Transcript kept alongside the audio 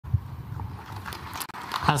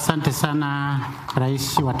Asante sana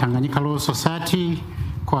Rais wa Tanganyika Law Society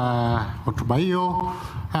kwa hotuba hiyo.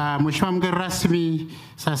 Mheshimiwa mgeni rasmi,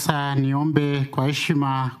 sasa niombe kwa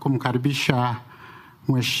heshima kumkaribisha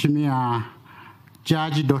Mheshimiwa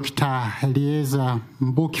Jaji Dkt.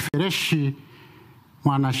 Mbuki Feleshi,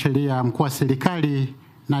 Mwanasheria Mkuu wa serikali,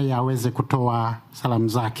 naye aweze kutoa salamu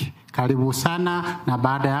zake. Karibu sana, na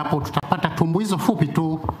baada ya hapo tutapata tumbuizo fupi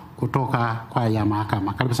tu kutoka kwa ya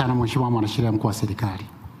mahakama. Karibu sana Mheshimiwa Mwanasheria Mkuu wa serikali.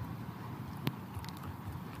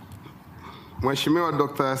 Mheshimiwa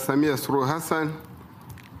Dr. Samia Suluhu Hassan,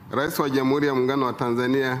 Rais wa Jamhuri ya Muungano wa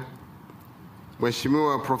Tanzania,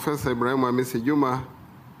 Mheshimiwa Profesa Ibrahim Hamisi Juma,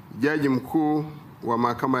 Jaji Mkuu wa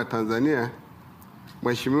Mahakama ya Tanzania,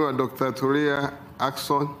 Mheshimiwa Dr. Tulia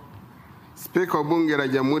Ackson, Spika wa Bunge la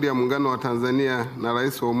Jamhuri ya Muungano wa Tanzania na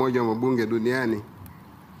Rais wa Umoja wa Mabunge Duniani.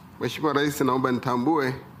 Mheshimiwa Rais, naomba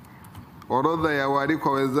nitambue orodha ya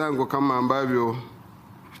waalikwa wenzangu kama ambavyo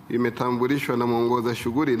imetambulishwa na mwongoza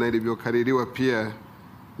shughuli na ilivyokaririwa pia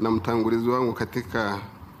na mtangulizi wangu katika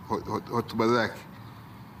hotuba zake.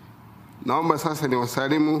 Naomba sasa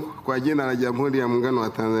niwasalimu kwa jina la Jamhuri ya Muungano wa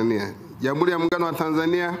Tanzania. Jamhuri ya Muungano wa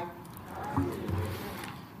Tanzania.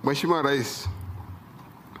 Mheshimiwa Rais,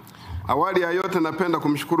 awali ya yote napenda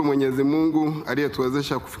kumshukuru Mwenyezi Mungu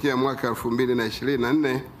aliyetuwezesha kufikia mwaka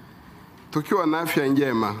 2024 tukiwa na afya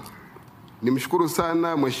njema. Nimshukuru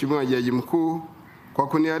sana Mheshimiwa Jaji Mkuu kwa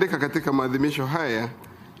kunialika katika maadhimisho haya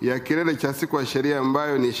ya kilele cha siku ya sheria,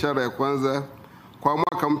 ambayo ni ishara ya kwanza kwa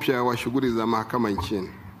mwaka mpya wa shughuli za mahakama nchini.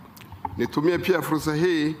 Nitumie pia fursa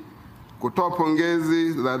hii kutoa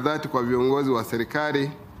pongezi za dhati kwa viongozi wa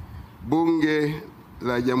serikali, Bunge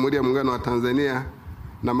la Jamhuri ya Muungano wa Tanzania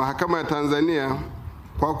na Mahakama ya Tanzania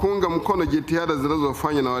kwa kuunga mkono jitihada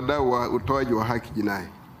zinazofanywa na wadau wa utoaji wa haki jinai.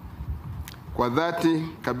 Kwa dhati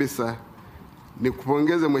kabisa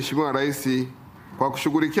nikupongeze Mheshimiwa Rais kwa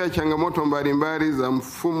kushughulikia changamoto mbalimbali za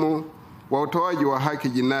mfumo wa utoaji wa haki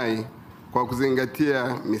jinai kwa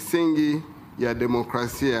kuzingatia misingi ya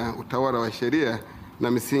demokrasia, utawala wa sheria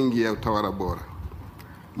na misingi ya utawala bora.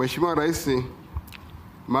 Mheshimiwa Rais,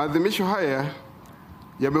 maadhimisho haya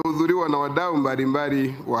yamehudhuriwa na wadau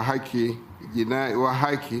mbalimbali wa haki jinai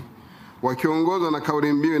wakiongozwa na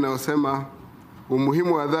kauli mbiu inayosema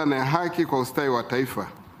umuhimu wa dhana ya haki kwa ustawi wa taifa,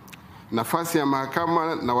 nafasi ya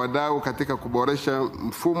mahakama na wadau katika kuboresha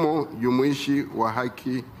mfumo jumuishi wa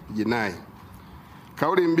haki jinai.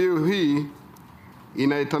 Kauli mbiu hii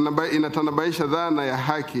inatanabaisha dhana ya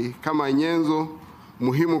haki kama nyenzo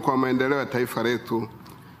muhimu kwa maendeleo ya taifa letu,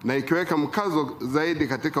 na ikiweka mkazo zaidi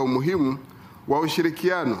katika umuhimu wa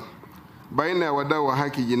ushirikiano baina ya wadau wa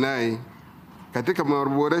haki jinai katika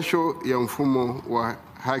maboresho ya mfumo wa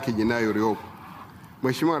haki jinai uliopo.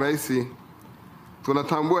 Mheshimiwa Rais,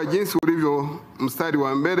 tunatambua jinsi ulivyo mstari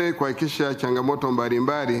wa mbele kuhakikisha changamoto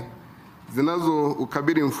mbalimbali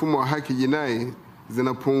zinazoukabili mfumo wa haki jinai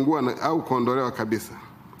zinapungua au kuondolewa kabisa.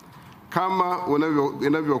 Kama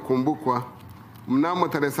inavyokumbukwa, mnamo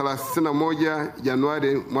tarehe 31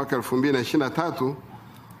 Januari mwaka 2023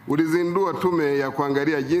 ulizindua tume ya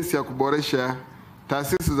kuangalia jinsi ya kuboresha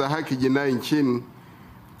taasisi za haki jinai nchini,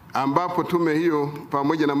 ambapo tume hiyo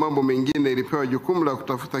pamoja na mambo mengine ilipewa jukumu la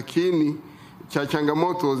kutafuta kiini cha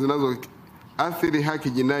changamoto zinazoathiri haki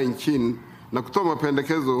jinai nchini na kutoa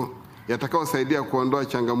mapendekezo yatakayosaidia kuondoa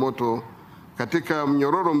changamoto katika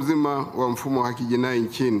mnyororo mzima wa mfumo wa haki jinai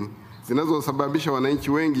nchini zinazosababisha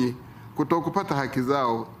wananchi wengi kutokupata haki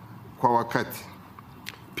zao kwa wakati.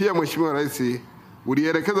 Pia Mheshimiwa Rais,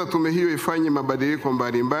 ulielekeza tume hiyo ifanye mabadiliko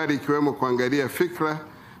mbalimbali ikiwemo kuangalia fikra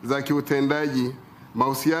za kiutendaji,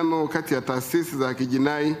 mahusiano kati ya taasisi za haki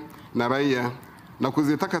jinai na raia, na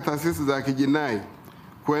kuzitaka taasisi za haki jinai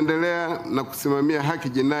kuendelea na kusimamia haki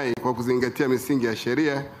jinai kwa kuzingatia misingi ya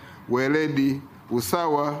sheria, weledi,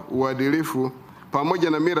 usawa, uadilifu pamoja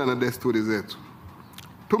na mila na desturi zetu.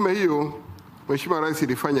 Tume hiyo Mheshimiwa Rais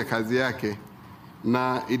ilifanya kazi yake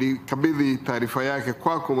na ilikabidhi taarifa yake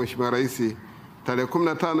kwako Mheshimiwa Rais tarehe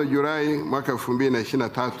 15 Julai mwaka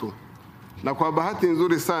 2023. Na kwa bahati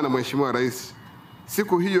nzuri sana Mheshimiwa Rais,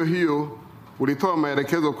 siku hiyo hiyo ulitoa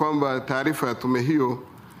maelekezo kwamba taarifa ya tume hiyo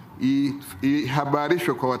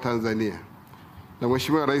ihabarishwe kwa Watanzania. Na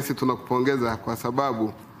Mheshimiwa Rais, tunakupongeza kwa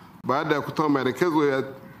sababu baada ya kutoa maelekezo ya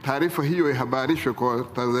taarifa hiyo ihabarishwe kwa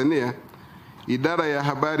Tanzania, idara ya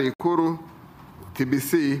habari Ikulu,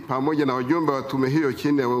 TBC pamoja na wajumbe wa tume hiyo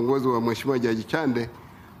chini ya uongozi wa Mheshimiwa Jaji Chande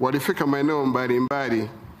walifika maeneo mbalimbali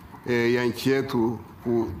ya nchi yetu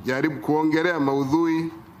kujaribu kuongelea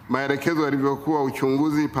maudhui, maelekezo yalivyokuwa,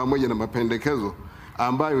 uchunguzi pamoja na mapendekezo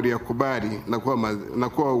ambayo uliyakubali na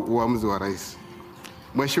kuwa uamuzi wa Rais.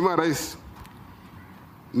 Mheshimiwa Rais,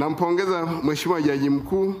 Nampongeza Mheshimiwa Jaji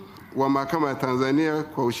Mkuu wa Mahakama ya Tanzania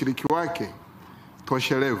kwa ushiriki wake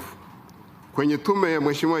toshelevu kwenye tume ya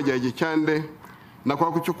Mheshimiwa Jaji Chande na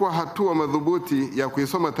kwa kuchukua hatua madhubuti ya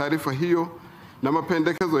kuisoma taarifa hiyo na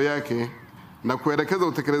mapendekezo yake na kuelekeza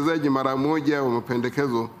utekelezaji mara moja wa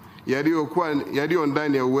mapendekezo yaliyo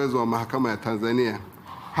ndani ya uwezo wa Mahakama ya Tanzania,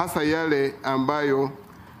 hasa yale ambayo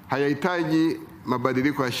hayahitaji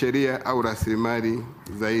mabadiliko ya sheria au rasilimali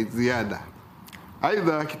za ziada.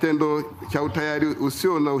 Aidha, kitendo cha utayari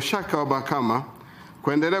usio na ushaka wa mahakama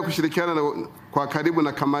kuendelea kushirikiana kwa karibu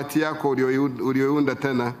na kamati yako ulioiunda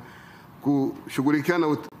tena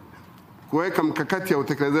kushughulikiana kuweka mkakati ya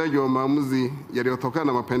utekelezaji wa maamuzi yaliyotokana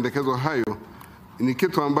na mapendekezo hayo ni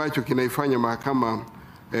kitu ambacho kinaifanya mahakama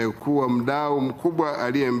kuwa mdau mkubwa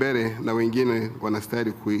aliye mbele na wengine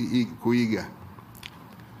wanastahili kuiga.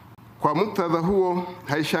 Kwa muktadha huo,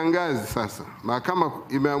 haishangazi sasa mahakama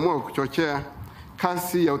imeamua kuchochea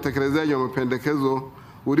kasi ya utekelezaji wa mapendekezo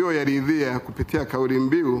ulioyaridhia kupitia kauli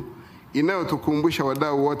mbiu inayotukumbusha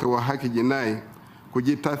wadau wote wa haki jinai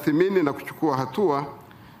kujitathmini na kuchukua hatua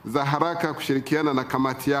za haraka kushirikiana na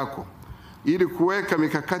kamati yako ili kuweka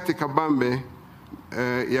mikakati kabambe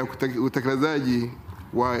ya utekelezaji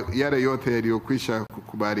wa yale yote yaliyokwisha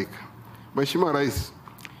kukubalika. Mheshimiwa Rais,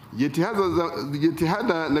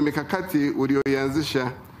 jitihada na mikakati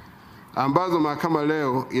ulioianzisha ambazo mahakama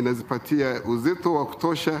leo inazipatia uzito wa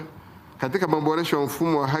kutosha katika maboresho ya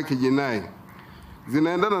mfumo wa haki jinai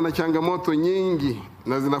zinaendana na changamoto nyingi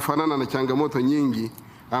na zinafanana na changamoto nyingi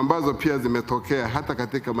ambazo pia zimetokea hata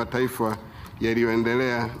katika mataifa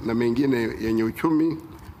yaliyoendelea na mengine yenye uchumi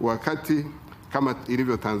wa kati kama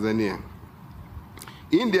ilivyo Tanzania.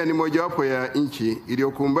 India ni mojawapo ya nchi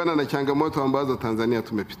iliyokumbana na changamoto ambazo Tanzania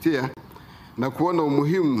tumepitia na kuona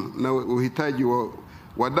umuhimu na uhitaji wa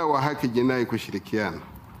wadau wa haki jinai kushirikiana.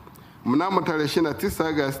 Mnamo tarehe 29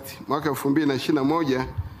 Agosti mwaka 2021,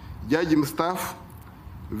 Jaji mstaafu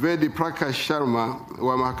Vedi Prakash Sharma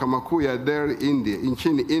wa Mahakama Kuu ya Delhi,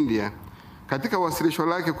 nchini India, katika wasilisho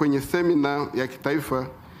lake kwenye semina ya kitaifa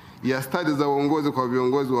ya stadi za uongozi kwa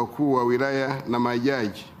viongozi wakuu wa wilaya na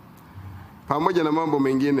majaji, pamoja na mambo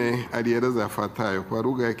mengine, alieleza yafuatayo. Kwa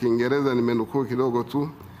lugha ya Kiingereza nimenukuu kidogo tu.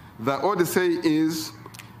 The old say is,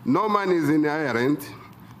 no man is inherent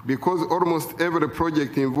because almost every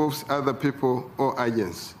project involves other people or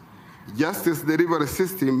agents, justice delivery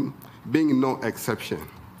system being no exception.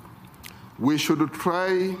 We should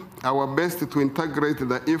try our best to integrate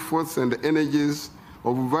the efforts and energies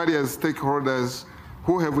of various stakeholders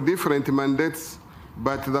who have different mandates,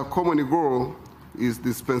 but the common goal is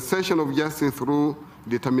dispensation of justice through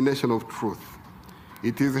determination of truth.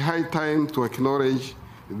 It is high time to acknowledge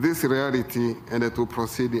this reality and to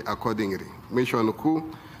proceed accordingly. Mwisho wa nukuu.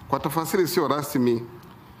 Kwa tafasiri sio rasmi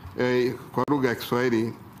kwa lugha ya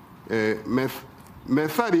Kiswahili,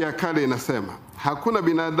 methali ya kale inasema hakuna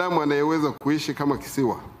binadamu anayeweza kuishi kama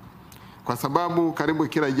kisiwa, kwa sababu karibu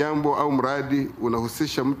kila jambo au mradi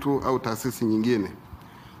unahusisha mtu au taasisi nyingine.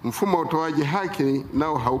 Mfumo wa utoaji haki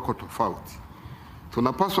nao hauko tofauti.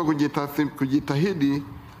 Tunapaswa kujitahidi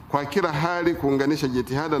kwa kila hali kuunganisha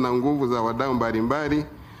jitihada na nguvu za wadau mbalimbali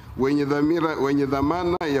wenye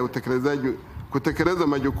dhamana ya kutekeleza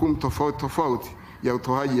majukumu tofauti ya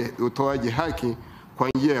utoaji haki kwa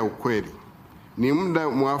njia ya ukweli. Ni muda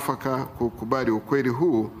mwafaka kukubali ukweli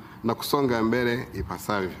huu na kusonga mbele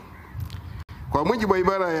ipasavyo. Kwa mujibu wa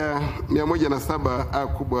ibara ya 107 A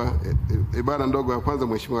kubwa ibara ndogo ya kwanza,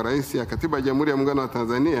 Mheshimiwa Rais, ya Katiba ya Jamhuri ya Muungano wa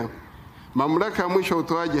Tanzania, mamlaka ya mwisho ya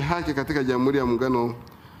utoaji haki katika Jamhuri ya Muungano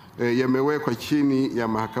yamewekwa chini ya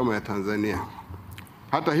Mahakama ya Tanzania.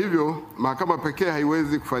 Hata hivyo, mahakama pekee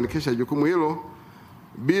haiwezi kufanikisha jukumu hilo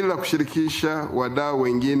bila kushirikisha wadau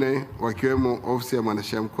wengine wakiwemo Ofisi ya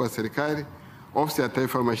Mwanasheria Mkuu wa Serikali, Ofisi ya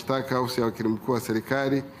Taifa ya Mashtaka, Ofisi ya Wakili Mkuu wa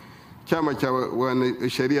Serikali, Chama cha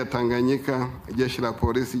Wanasheria Tanganyika, Jeshi la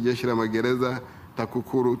Polisi, Jeshi la Magereza,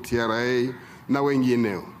 TAKUKURU, TRA na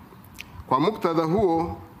wengineo. Kwa muktadha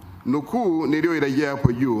huo, nukuu niliyoirejea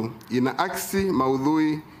hapo juu ina aksi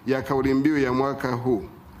maudhui ya kauli mbiu ya mwaka huu,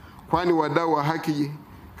 kwani wadau wa haki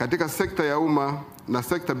katika sekta ya umma na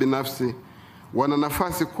sekta binafsi wana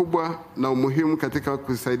nafasi kubwa na umuhimu katika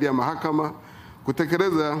kusaidia mahakama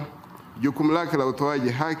kutekeleza jukumu lake la utoaji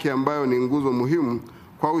haki, ambayo ni nguzo muhimu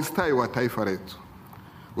kwa ustawi wa taifa letu.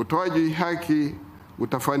 Utoaji haki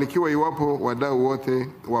utafanikiwa iwapo wadau wote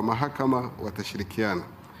wa mahakama watashirikiana.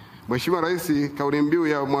 Mheshimiwa Rais, kauli mbiu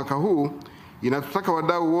ya mwaka huu inatutaka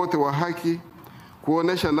wadau wote wa haki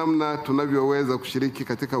kuonesha namna tunavyoweza kushiriki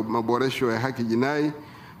katika maboresho ya haki jinai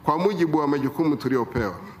kwa mujibu wa majukumu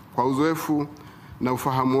tuliopewa. Kwa uzoefu na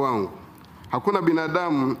ufahamu wangu, Hakuna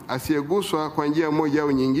binadamu asiyeguswa kwa njia moja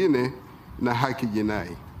au nyingine na haki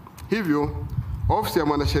jinai. Hivyo, ofisi ya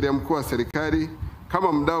Mwanasheria Mkuu wa Serikali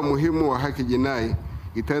kama mdau muhimu wa haki jinai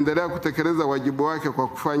itaendelea kutekeleza wajibu wake kwa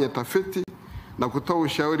kufanya tafiti na kutoa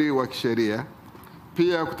ushauri wa kisheria,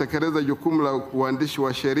 pia kutekeleza jukumu la uandishi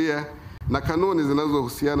wa sheria na kanuni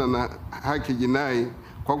zinazohusiana na haki jinai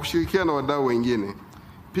kwa kushirikiana na wadau wengine,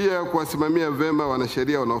 pia kuwasimamia vema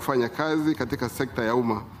wanasheria wanaofanya kazi katika sekta ya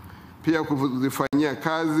umma, pia kuzifanyia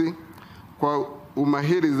kazi kwa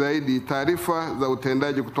umahiri zaidi taarifa za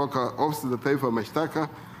utendaji kutoka ofisi za Taifa ya Mashtaka,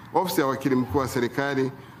 ofisi ya Wakili Mkuu wa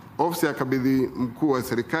Serikali, ofisi ya Kabidhi Mkuu wa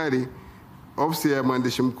Serikali, ofisi ya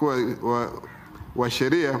Mwandishi Mkuu wa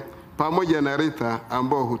Sheria, pamoja na RITA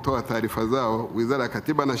ambao hutoa taarifa zao, Wizara ya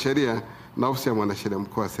Katiba na Sheria na ofisi ya Mwanasheria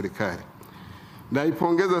Mkuu wa Serikali.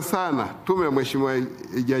 Naipongeza sana tume ya Mheshimiwa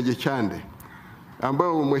Jaji Chande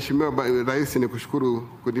ambao Mheshimiwa Rais ni kushukuru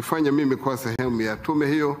kunifanya mimi kwa sehemu ya tume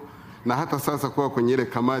hiyo na hata sasa kuwa kwenye ile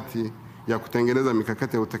kamati ya kutengeneza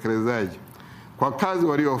mikakati ya utekelezaji kwa kazi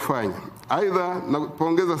waliofanya. Aidha,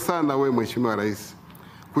 napongeza sana wewe Mheshimiwa Rais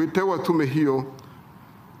kuiteua tume hiyo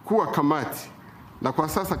kuwa kamati, na kwa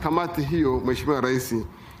sasa kamati hiyo Mheshimiwa Rais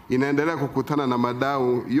inaendelea kukutana na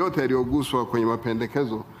madau yote yaliyoguswa kwenye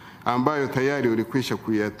mapendekezo ambayo tayari ulikwisha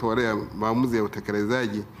kuyatolea maamuzi ya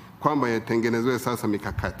utekelezaji kwamba yatengenezwe sasa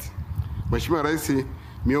mikakati. Mheshimiwa Rais,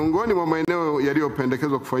 miongoni mwa maeneo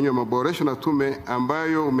yaliyopendekezwa kufanywa maboresho na tume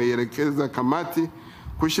ambayo umeielekeza kamati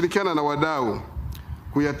kushirikiana na wadau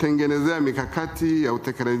kuyatengenezea mikakati ya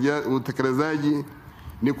utekelezaji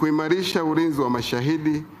ni kuimarisha ulinzi wa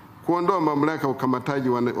mashahidi, kuondoa mamlaka ya ukamataji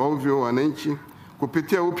ovyo wa wananchi,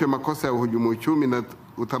 kupitia upya makosa ya uhujumu uchumi na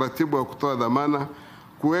utaratibu wa kutoa dhamana,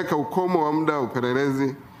 kuweka ukomo wa muda wa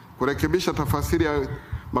upelelezi, kurekebisha tafasiri ya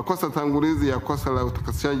makosa tangulizi ya kosa la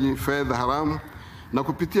utakatishaji fedha haramu na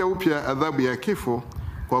kupitia upya adhabu ya kifo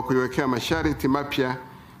kwa kuiwekea masharti mapya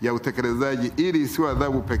ya utekelezaji ili isiwe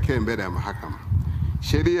adhabu pekee mbele ya mahakama.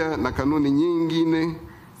 Sheria na kanuni nyingine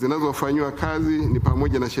zinazofanywa kazi ni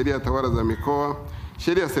pamoja na sheria ya tawala za mikoa,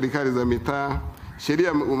 sheria ya serikali za mitaa, sheria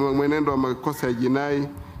ya mwenendo wa makosa ya jinai,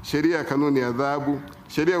 sheria ya kanuni ya adhabu,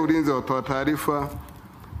 sheria ya ulinzi wa watoa taarifa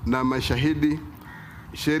na mashahidi,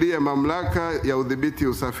 sheria ya mamlaka ya udhibiti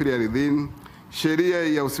usafiri ardhini, sheria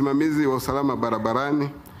ya usimamizi wa usalama barabarani,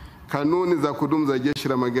 kanuni za kudumu za Jeshi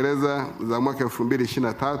la Magereza za mwaka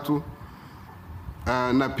 2023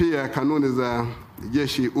 na pia kanuni za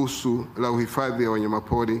Jeshi Usu la uhifadhi wa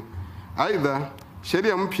wanyamapori. Aidha,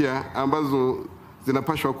 sheria mpya ambazo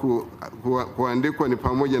zinapaswa kuandikwa ni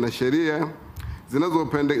pamoja na sheria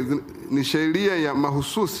ni sheria ya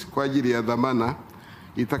mahususi kwa ajili ya dhamana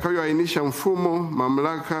itakayoainisha mfumo,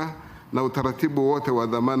 mamlaka na utaratibu wote wa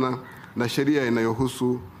dhamana na sheria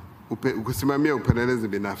inayohusu kusimamia upelelezi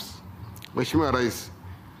binafsi. Mheshimiwa Rais,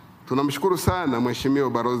 tunamshukuru sana Mheshimiwa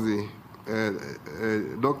Balozi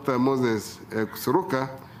Dr. Moses Kusiruka,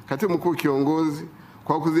 Katibu Mkuu Kiongozi,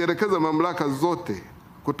 kwa kuzielekeza mamlaka zote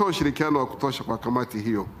kutoa ushirikiano wa kutosha kwa kamati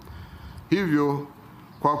hiyo. Hivyo,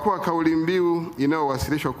 kwa kuwa kauli mbiu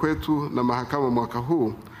inayowasilishwa kwetu na mahakama mwaka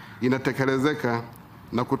huu inatekelezeka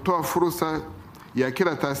na kutoa fursa ya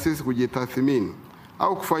kila taasisi kujitathmini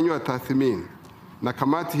au kufanyiwa tathmini na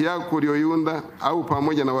kamati yako uliyoiunda au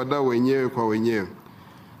pamoja na wadau wenyewe kwa wenyewe,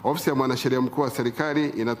 ofisi ya Mwanasheria Mkuu wa Serikali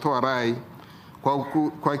inatoa rai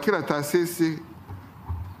kwa kila taasisi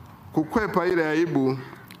kukwepa ile aibu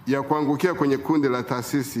ya kuangukia kwenye kundi la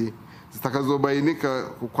taasisi zitakazobainika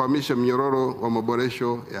kukwamisha mnyororo wa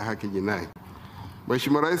maboresho ya haki jinai.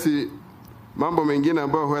 Mheshimiwa Rais, mambo mengine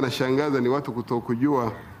ambayo huwa yanashangaza ni watu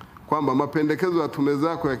kutokujua kwamba mapendekezo ya tume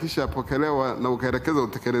zako yakishapokelewa na ukaelekeza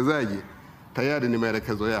utekelezaji tayari ni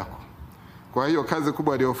maelekezo yako. Kwa hiyo kazi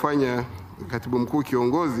kubwa aliyofanya Katibu Mkuu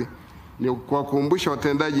Kiongozi ni kuwakumbusha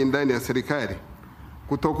watendaji ndani ya serikali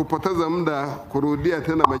kutokupoteza muda kurudia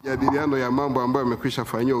tena majadiliano ya mambo ambayo yamekwisha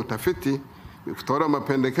fanywa utafiti, kutoa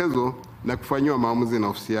mapendekezo na kufanywa maamuzi na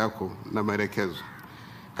ofisi yako na maelekezo.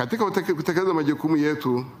 Katika kutekeleza majukumu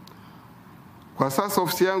yetu, kwa sasa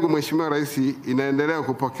ofisi yangu Mheshimiwa Rais inaendelea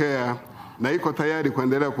kupokea na iko tayari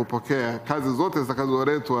kuendelea kupokea kazi zote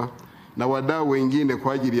zitakazoletwa na wadau wengine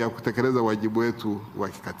kwa ajili ya kutekeleza wajibu wetu wa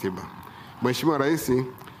kikatiba. Mheshimiwa Rais,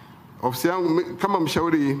 ofisi yangu kama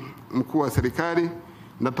mshauri mkuu wa serikali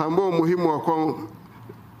natambua umuhimu wa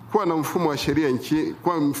kuwa na mfumo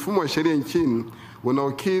wa sheria nchini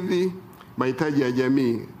unaokidhi mahitaji ya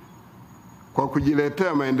jamii kwa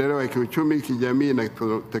kujiletea maendeleo ya kiuchumi, kijamii na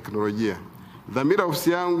teknolojia. Dhamira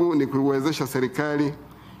ofisi yangu ni kuiwezesha serikali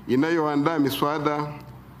inayoandaa miswada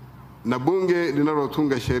na bunge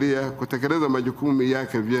linalotunga sheria kutekeleza majukumu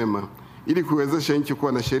yake vyema ili kuwezesha nchi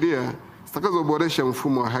kuwa na sheria zitakazoboresha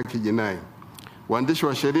mfumo wa haki jinai. Waandishi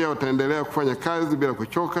wa sheria wataendelea kufanya kazi bila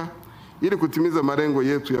kuchoka ili kutimiza malengo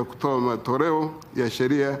yetu ya kutoa matoleo ya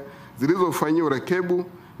sheria zilizofanyiwa urekebu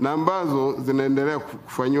na ambazo zinaendelea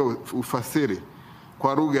kufanyiwa ufasiri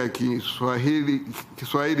kwa lugha ya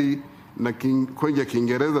Kiswahili na kwenda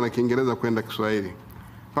Kiingereza na Kiingereza kwenda Kiswahili.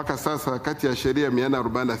 Mpaka sasa kati ya sheria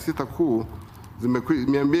 446 kuu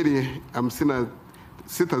 256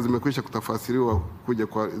 zimekwisha kutafasiriwa kuja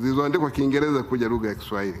kwa zilizoandikwa Kiingereza kuja lugha ya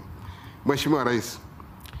Kiswahili. Mheshimiwa Rais,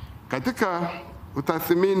 katika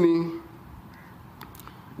utathmini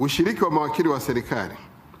ushiriki wa mawakili wa serikali,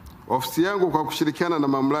 ofisi yangu kwa kushirikiana na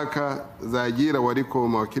mamlaka za ajira waliko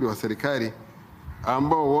mawakili wa serikali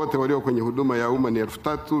ambao wote walio kwenye huduma ya umma ni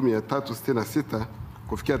 3366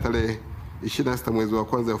 kufikia tarehe 26 mwezi wa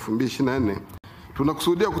kwanza 2024,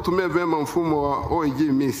 tunakusudia kutumia vyema mfumo wa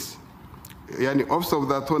OIG-MIS, yani Office of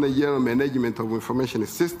the Attorney General Management of Information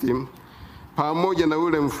System, pamoja na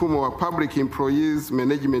ule mfumo wa Public Employees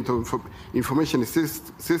Management of Information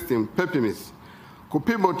System PEPMIS,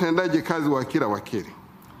 kupima utendaji kazi wa kila wakili.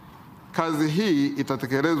 Kazi hii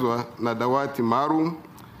itatekelezwa na dawati maalum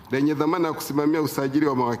lenye dhamana ya kusimamia usajili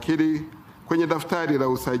wa mawakili kwenye daftari la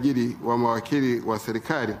usajili wa mawakili wa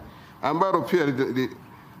serikali, ambalo pia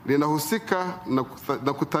linahusika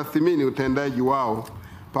na kutathmini utendaji wao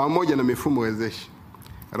pamoja na mifumo wezeshi.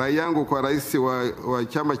 Rai yangu kwa rais wa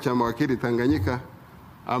chama cha mawakili Tanganyika,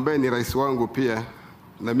 ambaye ni rais wangu pia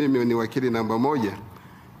na mimi ni wakili namba 1,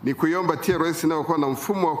 ni kuiomba TLS nao kuwa na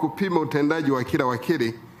mfumo wa kupima utendaji wa kila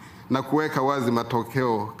wakili na kuweka wazi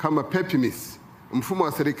matokeo kama PEPMIS, mfumo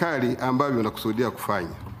wa serikali ambavyo unakusudia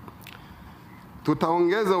kufanya.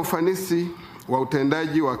 Tutaongeza ufanisi wa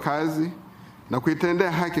utendaji wa kazi na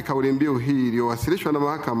kuitendea haki kauli mbiu hii iliyowasilishwa na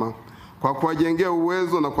mahakama kwa kuwajengea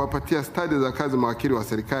uwezo na kuwapatia stadi za kazi mawakili wa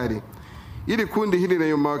serikali, ili kundi hili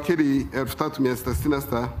lenye mawakili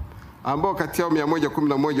 3666 ambao kati yao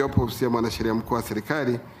 111 wapo ofisi ya Mwanasheria Mkuu wa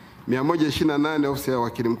serikali, 128 ofisi ya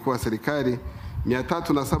wakili mkuu wa serikali,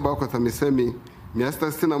 307 wako TAMISEMI,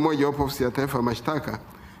 661 wapo ofisi ya taifa mashtaka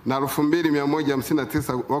na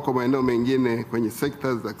 2159 wako maeneo mengine kwenye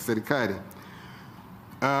sekta za serikali.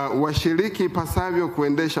 Washiriki pasavyo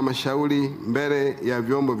kuendesha mashauri mbele ya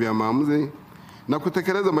vyombo vya maamuzi na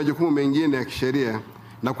kutekeleza majukumu mengine ya kisheria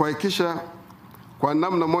na kuhakikisha kwa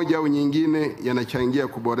namna moja au nyingine yanachangia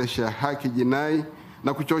kuboresha haki jinai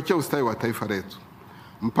na kuchochea ustawi wa taifa letu.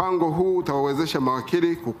 Mpango huu utawawezesha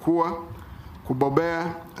mawakili kukua,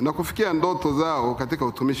 kubobea na kufikia ndoto zao katika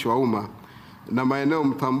utumishi wa umma na maeneo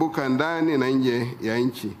mtambuka ndani na nje ya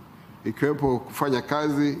nchi, ikiwepo kufanya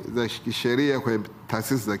kazi za kisheria kwenye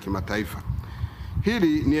taasisi za kimataifa.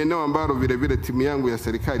 Hili ni eneo ambalo vile vile timu yangu ya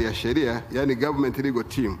serikali ya sheria, yani government legal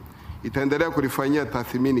team, itaendelea kulifanyia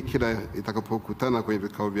tathmini kila itakapokutana kwenye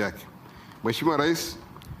vikao vyake. Mheshimiwa Rais,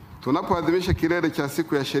 tunapoadhimisha kilele cha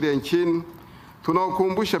siku ya sheria nchini,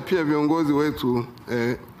 tunawakumbusha pia viongozi wetu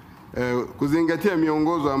kuzingatia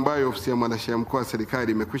miongozo ambayo ofisi ya Mwanasheria Mkuu wa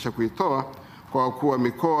serikali imekwisha kuitoa kwa wakuu wa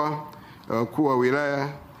mikoa, wakuu wa wilaya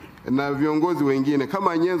na viongozi wengine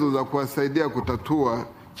kama nyenzo za kuwasaidia kutatua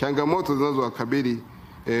changamoto zinazowakabili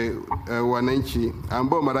wananchi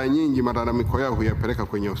ambao mara nyingi malalamiko yao huyapeleka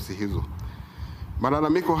kwenye ofisi hizo.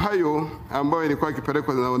 Malalamiko hayo ambayo yalikuwa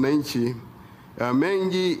yakipelekwa na wananchi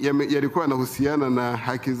mengi yalikuwa yanahusiana na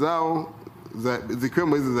haki zao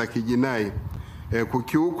zikiwemo hizi za kijinai,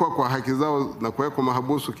 kukiukwa kwa haki zao na kuwekwa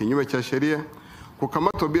mahabusu kinyume cha sheria,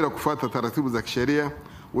 kukamatwa bila kufuata taratibu za kisheria,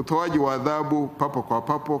 utoaji wa adhabu papo kwa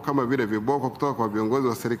papo kama vile viboko kutoka kwa viongozi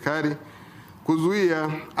wa serikali, kuzuia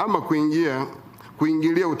ama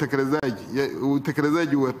kuingilia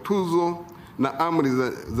utekelezaji wa tuzo na amri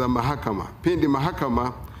za mahakama pindi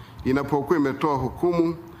mahakama inapokuwa imetoa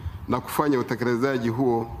hukumu na kufanya utekelezaji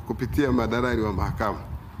huo kupitia madalali wa mahakama.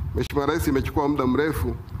 Mheshimiwa Rais, imechukua muda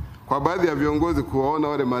mrefu kwa baadhi ya viongozi kuwaona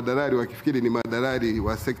wale madalali wakifikiri ni madalali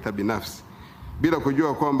wa sekta binafsi, bila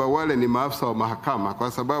kujua kwamba wale ni maafisa wa mahakama,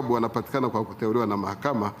 kwa sababu wanapatikana kwa kuteuliwa na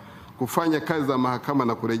mahakama kufanya kazi za mahakama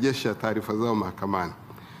na kurejesha taarifa zao mahakamani.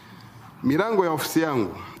 Milango ya ofisi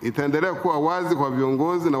yangu itaendelea kuwa wazi kwa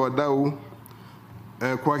viongozi na wadau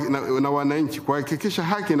na wananchi kuhakikisha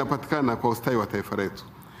haki inapatikana kwa ustawi wa taifa letu.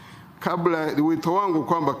 Wito wangu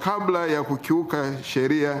kwamba kabla ya kukiuka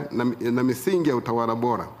sheria na misingi ya utawala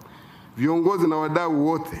bora, viongozi na wadau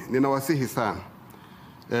wote ninawasihi sana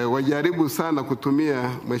wajaribu sana kutumia,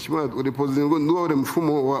 Mheshimiwa, ulipozindua ule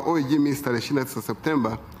mfumo wa OIG-MIS tarehe 29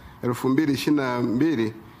 Septemba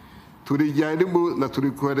 2022, tulijaribu na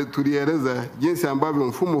tulieleza jinsi ambavyo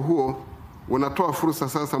mfumo huo unatoa fursa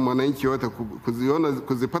sasa mwananchi yote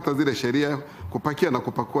kuzipata zile sheria, kupakia na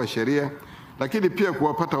kupakua sheria lakini pia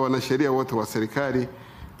kuwapata wanasheria wote wa serikali,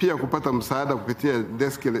 pia kupata msaada kupitia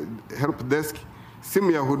help desk,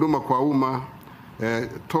 simu ya huduma kwa umma,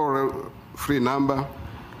 toll free number,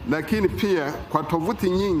 lakini pia kwa tovuti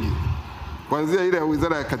nyingi kuanzia ile ya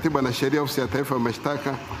Wizara ya Katiba na Sheria, Ofisi ya Taifa ya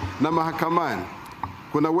Mashtaka na mahakamani.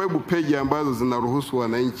 Kuna web page ambazo zinaruhusu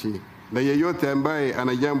wananchi na yeyote ambaye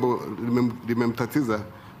ana jambo limemtatiza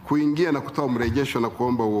kuingia na kutoa mrejesho na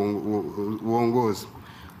kuomba uongozi.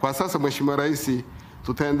 Kwa sasa Mheshimiwa Rais,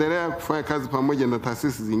 tutaendelea kufanya kazi pamoja na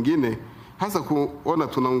taasisi zingine, hasa kuona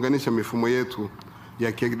tunaunganisha mifumo yetu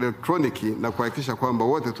ya kielektroniki na kuhakikisha kwamba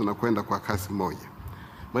wote tunakwenda kwa kasi moja.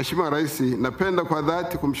 Mheshimiwa Rais, napenda kwa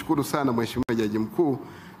dhati kumshukuru sana Mheshimiwa Jaji Mkuu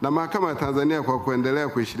na Mahakama ya Tanzania kwa kuendelea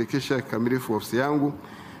kuishirikisha kikamilifu ofisi yangu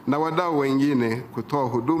na wadau wengine kutoa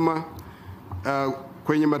huduma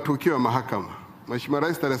kwenye matukio ya mahakama. Mheshimiwa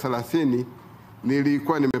Rais, tarehe 30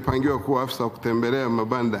 nilikuwa nimepangiwa kuwa afisa wa kutembelea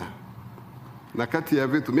mabanda, na kati ya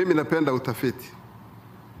vitu, mimi napenda utafiti,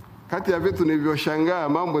 kati ya vitu nilivyoshangaa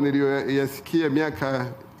mambo niliyoyasikia miaka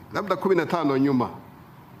labda 15 nyuma,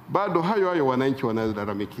 bado hayo wananchi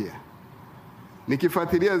wanalalamikia.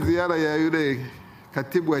 Nikifuatilia ziara ya yule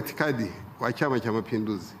katibu wa itikadi wa Chama cha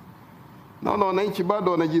Mapinduzi, naona wananchi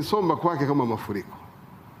bado wanajisomba kwake kama mafuriko.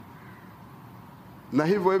 Na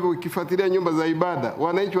hivyo ukifuatilia nyumba za ibada,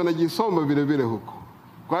 wananchi wanajisomba vile vile huko.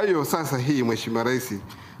 Kwa hiyo sasa hii Mheshimiwa Rais,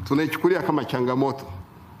 tunaichukulia kama changamoto.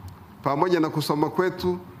 Pamoja na kusoma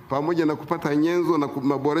kwetu, pamoja na kupata nyenzo na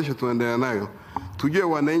maboresho tunaendelea nayo, tujue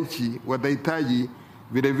wananchi watahitaji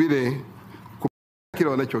vile vile kile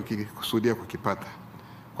wanachokikusudia kukipata.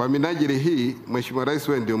 Kwa minajili hii, Mheshimiwa Rais,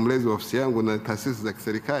 wewe ndio mlezi wa ofisi yangu na taasisi za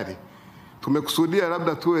kiserikali, tumekusudia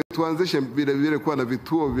labda tuanzishe vile vile kuwa na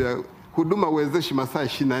vituo vya huduma wezeshi masaa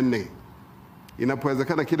 24.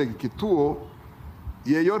 Inapowezekana kile kituo,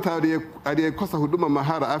 yeyote aliyekosa huduma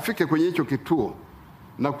mahara afike kwenye hicho kituo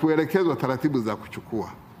na kuelekezwa taratibu za kuchukua.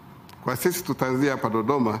 Kwa sisi tutaanzia hapa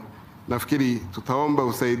Dodoma, nafikiri tutaomba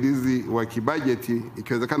usaidizi wa kibajeti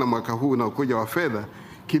ikiwezekana mwaka huu na ukuja wa fedha,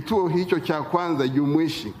 kituo hicho cha kwanza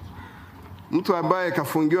jumuishi. Mtu ambaye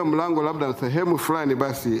kafungiwa mlango labda sehemu fulani,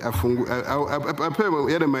 basi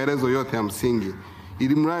apewe yale maelezo yote ya msingi,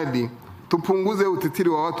 ili mradi tupunguze utitiri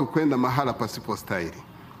wa watu kwenda mahala pasipo stahili.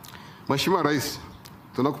 Mheshimiwa Rais,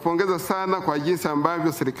 tunakupongeza sana kwa jinsi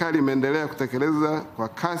ambavyo serikali imeendelea kutekeleza kwa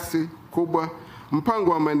kasi kubwa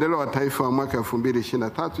mpango wa maendeleo wa taifa wa mwaka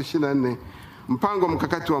 2023-2024, mpango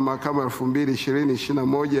mkakati wa mahakama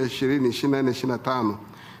 2020-2021-2024-2025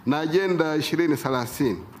 na ajenda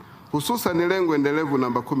 2030, hususan lengo endelevu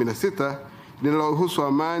namba 16 linalohusu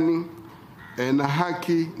amani na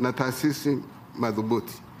haki na taasisi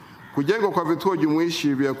madhubuti. Kujengwa kwa vituo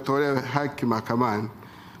jumuishi vya kutolea haki mahakamani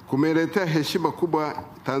kumeletea heshima kubwa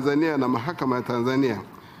Tanzania na mahakama ya Tanzania,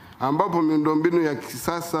 ambapo miundombinu ya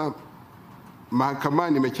kisasa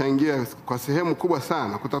mahakamani imechangia kwa sehemu kubwa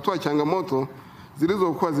sana kutatua changamoto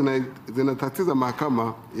zilizokuwa zinatatiza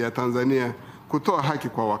mahakama ya Tanzania kutoa haki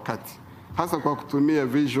kwa wakati, hasa kwa kutumia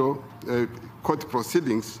visual court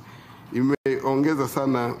proceedings. Imeongeza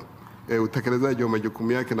sana utekelezaji wa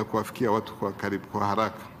majukumu yake na kuwafikia watu kwa karibu, kwa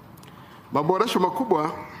haraka. Maboresho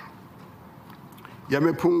makubwa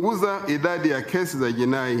yamepunguza idadi ya kesi za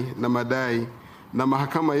jinai na madai, na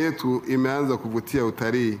mahakama yetu imeanza kuvutia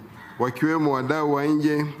utalii, wakiwemo wadau wa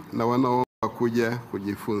nje na wanaoomba kuja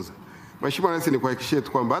kujifunza. Mheshimiwa Rais, nikuhakikishie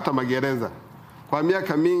tu kwamba hata magereza kwa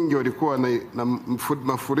miaka mingi walikuwa na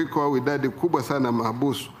mafuriko au idadi kubwa sana ya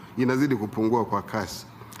mahabusu, inazidi kupungua kwa kasi.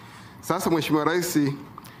 Sasa Mheshimiwa Rais,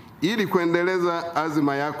 ili kuendeleza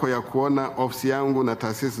azima yako ya kuona ofisi yangu na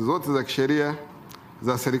taasisi zote za kisheria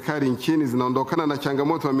za serikali nchini zinaondokana na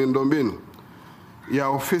changamoto ya miundombinu ya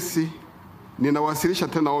ofisi, ninawasilisha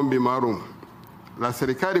tena ombi maalum la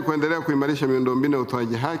serikali kuendelea kuimarisha miundombinu ya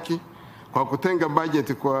utoaji haki kwa kutenga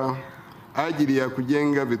bajeti kwa ajili ya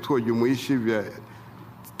kujenga vituo jumuishi vya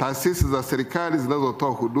taasisi za serikali zinazotoa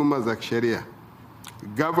huduma za kisheria,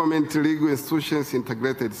 Government Legal Institutions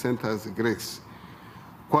Integrated Centers GLICs.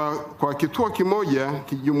 Kwa kituo kimoja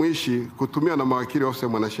kijumuishi kutumiwa na mawakili wa ofisi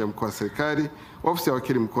ya Mwanasheria Mkuu wa serikali, ofisi ya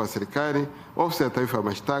wakili mkuu wa serikali, ofisi ya taifa ya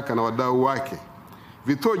mashtaka na wadau wake.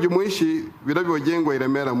 Vituo jumuishi vinavyojengwa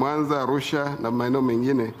Ilemela, Mwanza, Arusha na maeneo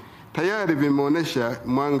mengine tayari vimeonyesha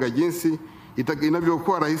mwanga jinsi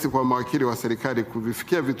inavyokuwa rahisi kwa mawakili wa serikali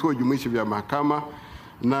kuvifikia vituo jumuishi vya mahakama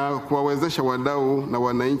na kuwawezesha wadau na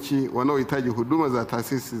wananchi wanaohitaji huduma za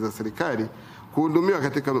taasisi za serikali kuhudumiwa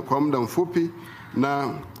kwa muda mfupi na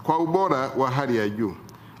kwa ubora wa hali ya juu.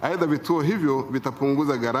 Aidha, vituo hivyo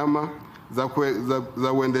vitapunguza gharama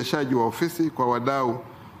za uendeshaji wa ofisi kwa wadau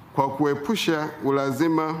kwa kuepusha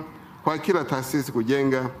ulazima kwa kila taasisi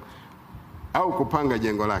kujenga au kupanga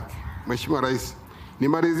jengo lake. Mheshimiwa Rais,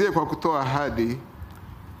 nimalizie kwa kutoa ahadi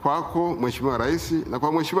kwako Mheshimiwa Rais na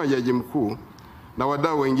kwa Mheshimiwa Jaji Mkuu na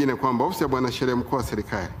wadau wengine kwamba Ofisi ya Mwanasheria Mkuu wa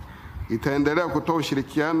Serikali itaendelea kutoa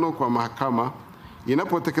ushirikiano kwa mahakama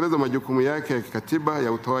inapotekeleza majukumu yake ya kikatiba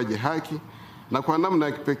ya utoaji haki na kwa namna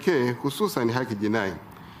ya kipekee hususan haki jinai.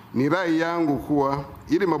 Ni rai yangu kuwa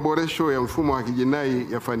ili maboresho ya mfumo wa haki jinai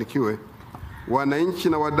yafanikiwe, wananchi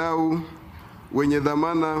na wadau wenye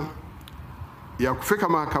dhamana ya kufika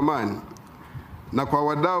mahakamani na kwa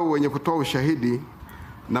wadau wenye kutoa ushahidi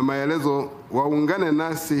na maelezo waungane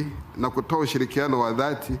nasi na kutoa ushirikiano wa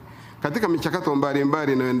dhati katika michakato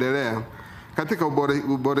mbalimbali inayoendelea katika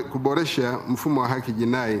kuboresha mfumo wa haki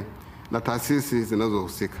jinai na taasisi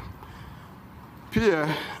zinazohusika. Pia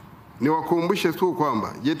niwakumbushe tu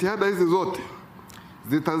kwamba jitihada hizi zote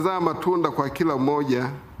zitazaa matunda kwa kila mmoja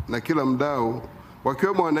na kila mdau,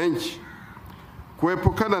 wakiwemo wananchi,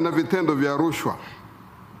 kuepukana na vitendo vya rushwa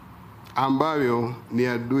ambavyo ni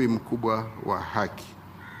adui mkubwa wa haki.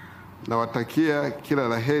 Nawatakia kila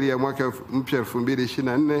laheri ya mwaka mpya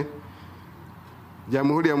 2024.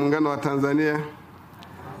 Jamhuri ya Muungano wa Tanzania.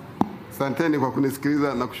 Asanteni kwa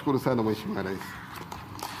kunisikiliza na kushukuru sana Mheshimiwa Rais.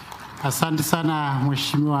 Asante sana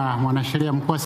Mheshimiwa Mwanasheria Mkuu.